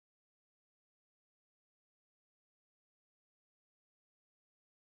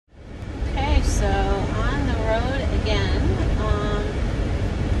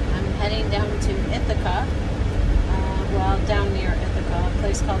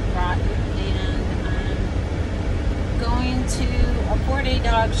place called Groton, and I'm going to a 4-day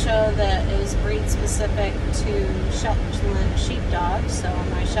dog show that is breed specific to Shetland sheepdogs. So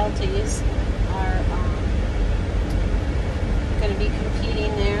my Shelties are going to be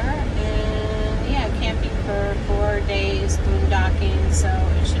competing there, and yeah, camping for 4 days, boondocking, so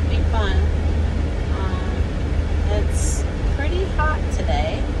it should be fun. It's pretty hot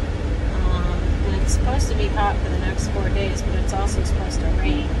today, and it's supposed to be hot for the next 4 days, but it's also supposed to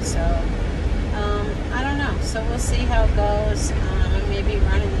rain, so I don't know. So we'll see how it goes. I may be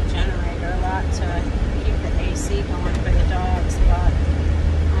running the generator a lot to keep the AC going for the dogs, but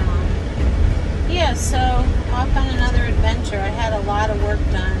yeah, so off on another adventure. I had a lot of work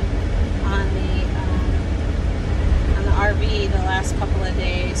done on the RV the last couple of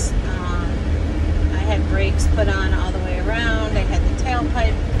days. I had brakes put on all the way around. I had the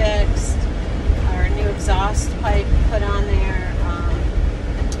tailpipe fixed, our new exhaust pipe put on there.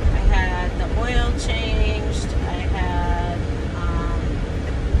 I had the oil changed. I had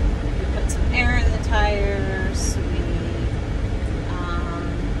we put some air in the tires.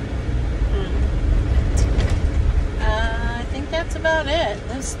 I think that's about it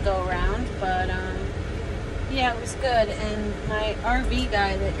this go around, but yeah, it was good. And my RV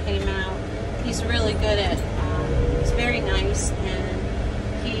guy that came out, he's really good at he's very nice,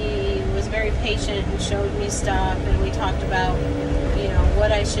 and he was very patient and showed me stuff, and we talked about, you know,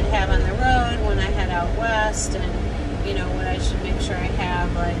 what I should have on the road when I head out west, and, you know, what I should make sure I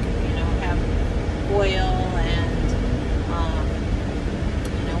have, like, you know, have oil, and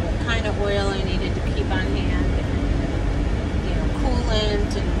you know, what kind of oil I needed to keep on hand, and, you know,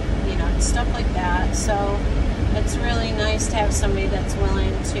 coolant, and, you know, stuff like that. So it's really nice to have somebody that's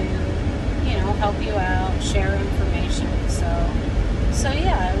willing to, you know, help you out, share information. So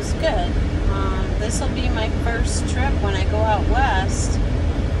yeah, it was good. This will be my first trip when I go out west.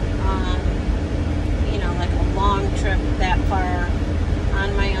 You know, like a long trip that far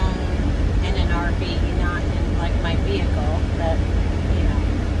on my own in an RV, not in like my vehicle. That, you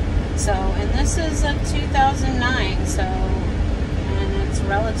know. So, and this is a 2009, so, and it's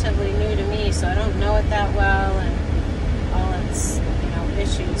relatively new to me, so I don't know it that well, and all its, you know,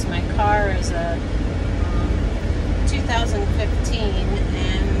 issues. My car is a 2015,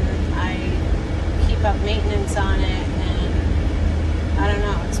 and I keep up maintenance on it, and I don't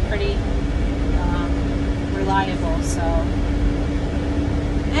know, it's pretty reliable. So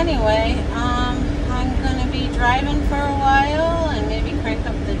anyway, I'm going to be driving for a while and maybe crank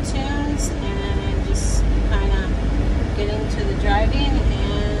up the tunes and just kind of get into the driving,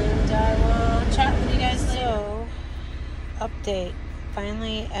 and I will chat with you guys later. So, update.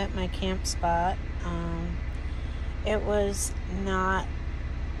 Finally at my camp spot. It was not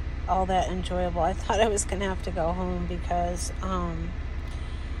all that enjoyable. I thought I was gonna have to go home because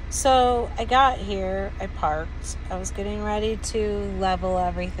so I got here, I parked, I was getting ready to level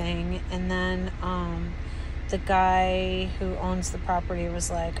everything, and then the guy who owns the property was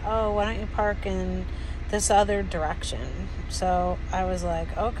like, oh, why don't you park in this other direction? So I was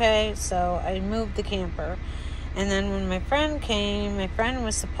like, okay. So I moved the camper. And then when my friend came, my friend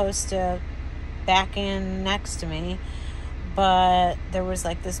was supposed to back in next to me, but there was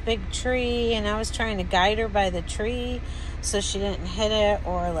like this big tree, and I was trying to guide her by the tree so she didn't hit it,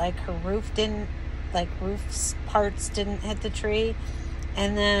 or like her roof didn't, like roof's parts didn't hit the tree.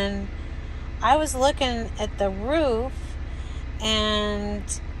 And then I was looking at the roof, and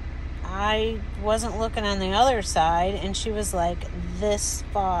I wasn't looking on the other side, and she was like this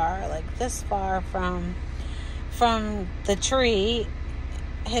far from the tree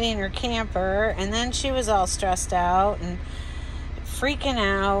hitting her camper. And then she was all stressed out and freaking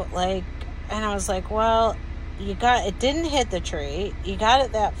out, like, and I was like, well, it didn't hit the tree, you got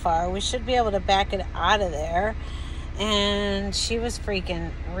it that far, we should be able to back it out of there. And she was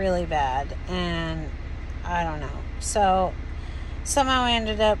freaking really bad, and I don't know, so somehow I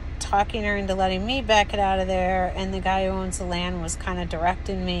ended up talking her into letting me back it out of there, and the guy who owns the land was kind of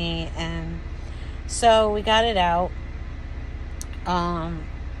directing me, and so we got it out.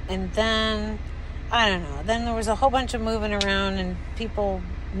 And then, I don't know, then there was a whole bunch of moving around and people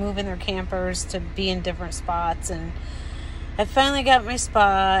moving their campers to be in different spots, and I finally got my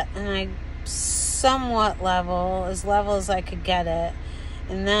spot, and I somewhat level as I could get it.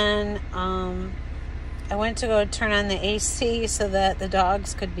 And then I went to go turn on the AC so that the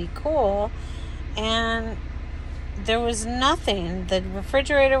dogs could be cool, and there was nothing. The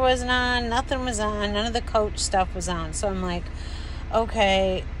refrigerator wasn't on, nothing was on, none of the coach stuff was on. So I'm like,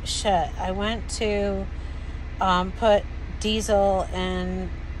 okay, shit. I went to put diesel and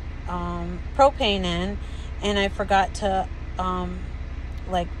propane in, and I forgot to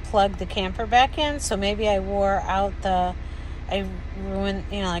like plug the camper back in. So maybe I wore out I ruined,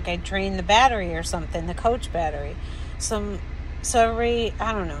 like I drained the battery or something, the coach battery. So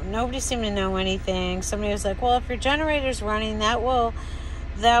I don't know, nobody seemed to know anything. Somebody was like, well, if your generator's running, that will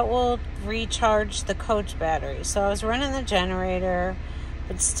recharge the coach battery. So I was running the generator,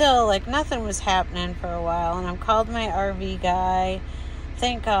 but still, like, nothing was happening for a while. And I called my RV guy.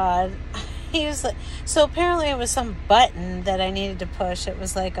 Thank God. He was like, so apparently it was some button that I needed to push. It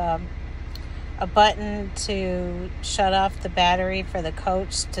was like a button to shut off the battery for the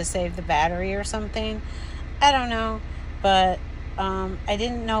coach to save the battery or something. I don't know, but I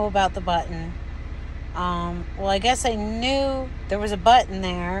didn't know about the button. Well, I guess I knew there was a button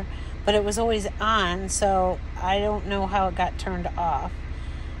there, but it was always on, so I don't know how it got turned off.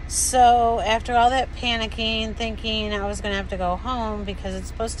 So after all that panicking, thinking I was going to have to go home because it's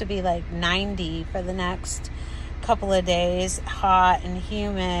supposed to be like 90 for the next couple of days, hot and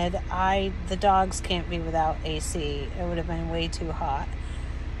humid. The dogs can't be without AC. It would have been way too hot.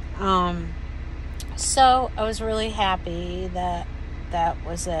 So I was really happy that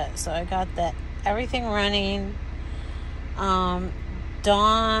was it. So I got everything running. Dawn,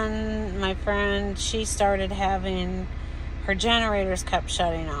 my friend, she started having her generators kept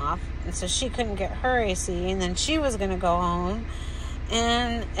shutting off, and so she couldn't get her AC, and then she was going to go home,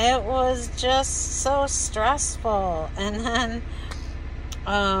 and it was just so stressful. And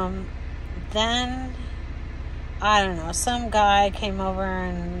then I don't know, some guy came over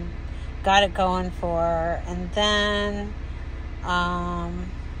and got it going for her, and then I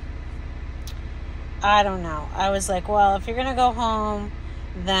don't know. I was like, well, if you're going to go home,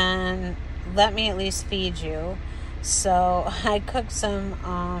 then let me at least feed you. So I cooked some,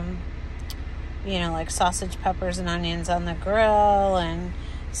 like sausage, peppers, and onions on the grill, and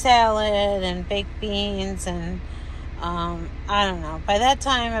salad, and baked beans, and I don't know. By that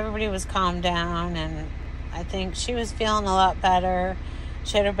time, everybody was calmed down, and I think she was feeling a lot better.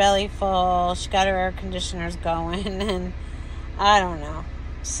 She had her belly full. She got her air conditioners going, and I don't know.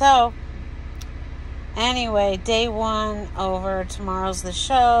 So anyway, day 1 over. Tomorrow's the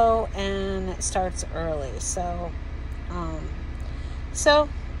show, and it starts early. So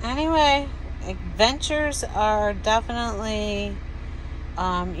anyway, adventures are definitely,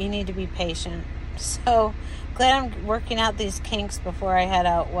 you need to be patient. So glad I'm working out these kinks before I head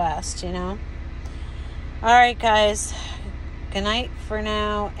out west, All right, guys. Good night for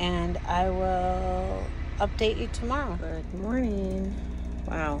now, and I will update you tomorrow. Good morning.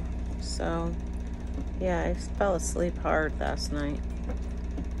 Wow. So yeah, I fell asleep hard last night.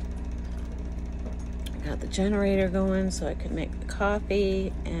 I got the generator going so I could make the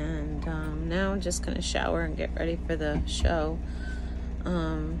coffee, and now I'm just going to shower and get ready for the show.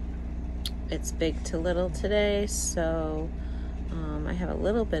 It's big to little today, so I have a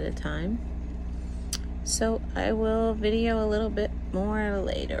little bit of time. So I will video a little bit more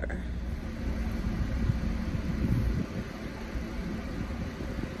later.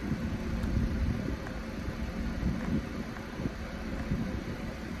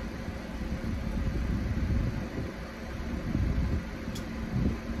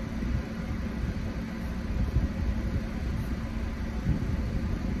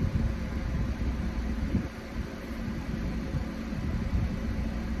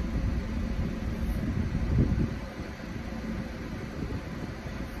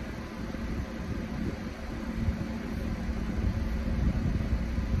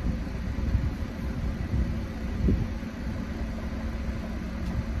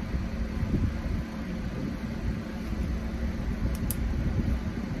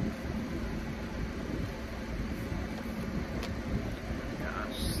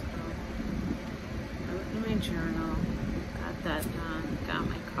 Journal, got that done, got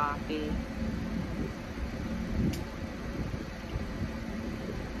my coffee.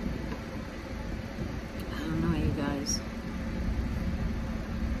 I don't know, you guys.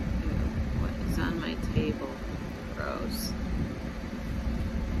 What is on my table? Gross.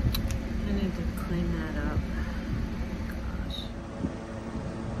 I need to clean that up. Gosh.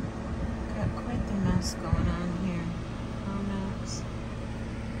 Got quite the mess going on here. Oh, Max.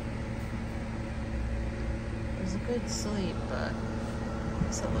 A good sleep, but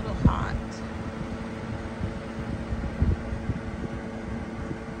it's a little hot.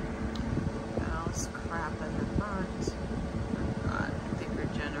 Got all this crap in the front. Oh God, I think her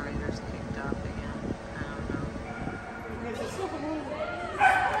generator's kicked off again. I don't know.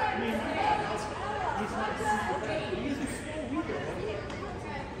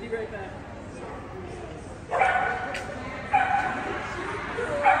 Be right back.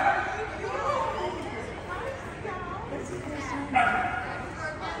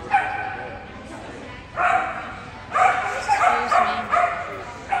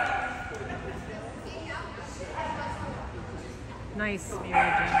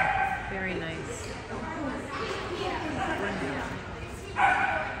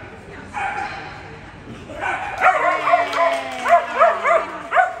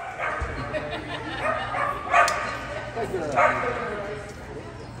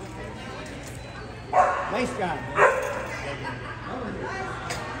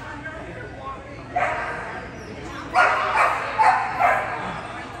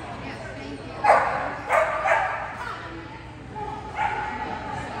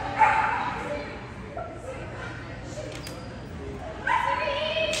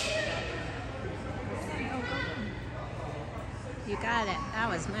 You got it. That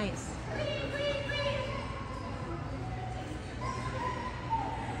was nice.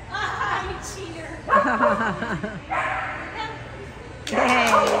 Ah, you cheater.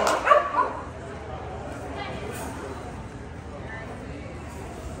 Hey.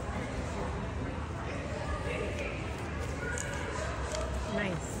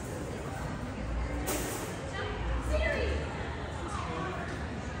 Nice.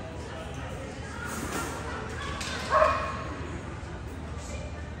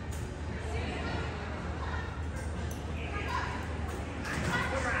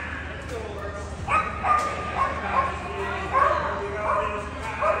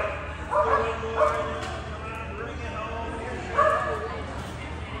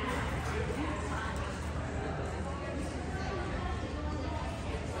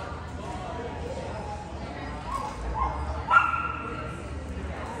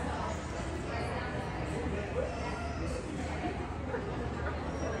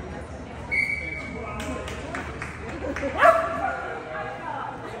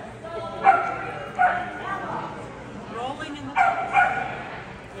 Rolling in the tub.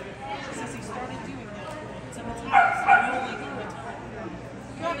 She says he started doing that. Sometimes rolling in the tub.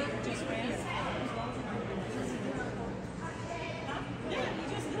 God, he just ran. Yeah, he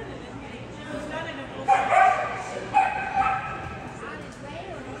just did it. He's not in a full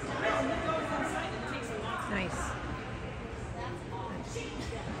and then goes inside and takes a long time. Nice.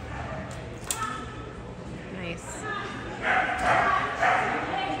 Nice.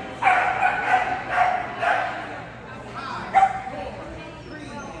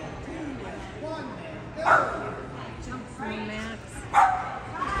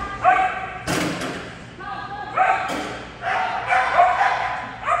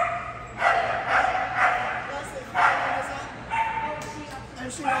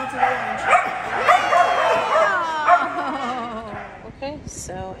 Okay,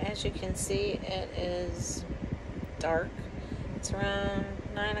 so as you can see, it is dark. It's around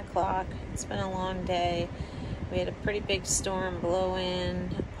 9 o'clock. It's been a long day. We had a pretty big storm blow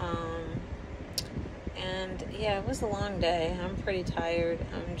in. And yeah, it was a long day. I'm pretty tired.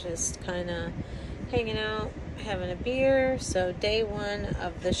 I'm just kind of hanging out, having a beer. So day one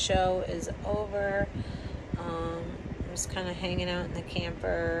of the show is over. I'm just kind of hanging out in the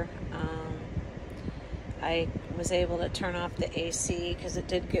camper. I was able to turn off the AC because it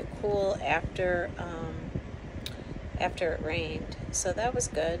did get cool after it rained, so that was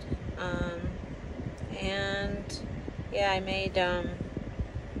good. And yeah, I made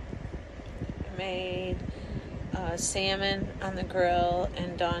salmon on the grill,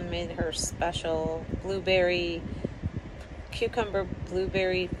 and Dawn made her special cucumber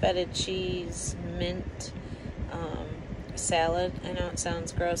blueberry feta cheese mint salad. I know it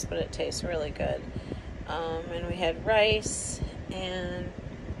sounds gross, but it tastes really good. And we had rice, and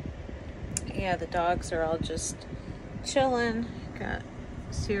yeah, the dogs are all just chilling. Got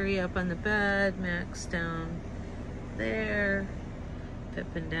Siri up on the bed, Max down there,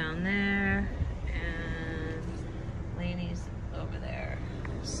 Pippin down there, and Lainey's over there.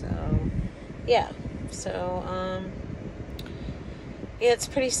 So yeah, so yeah, it's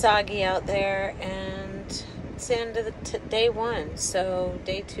pretty soggy out there, and it's the end of the day one. So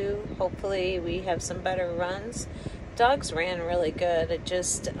day two, hopefully we have some better runs. Dogs ran really good. It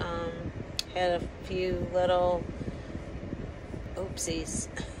just had a few little oopsies,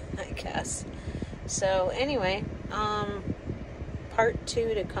 I guess. So anyway, part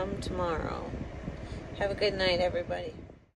 2 to come tomorrow. Have a good night, everybody.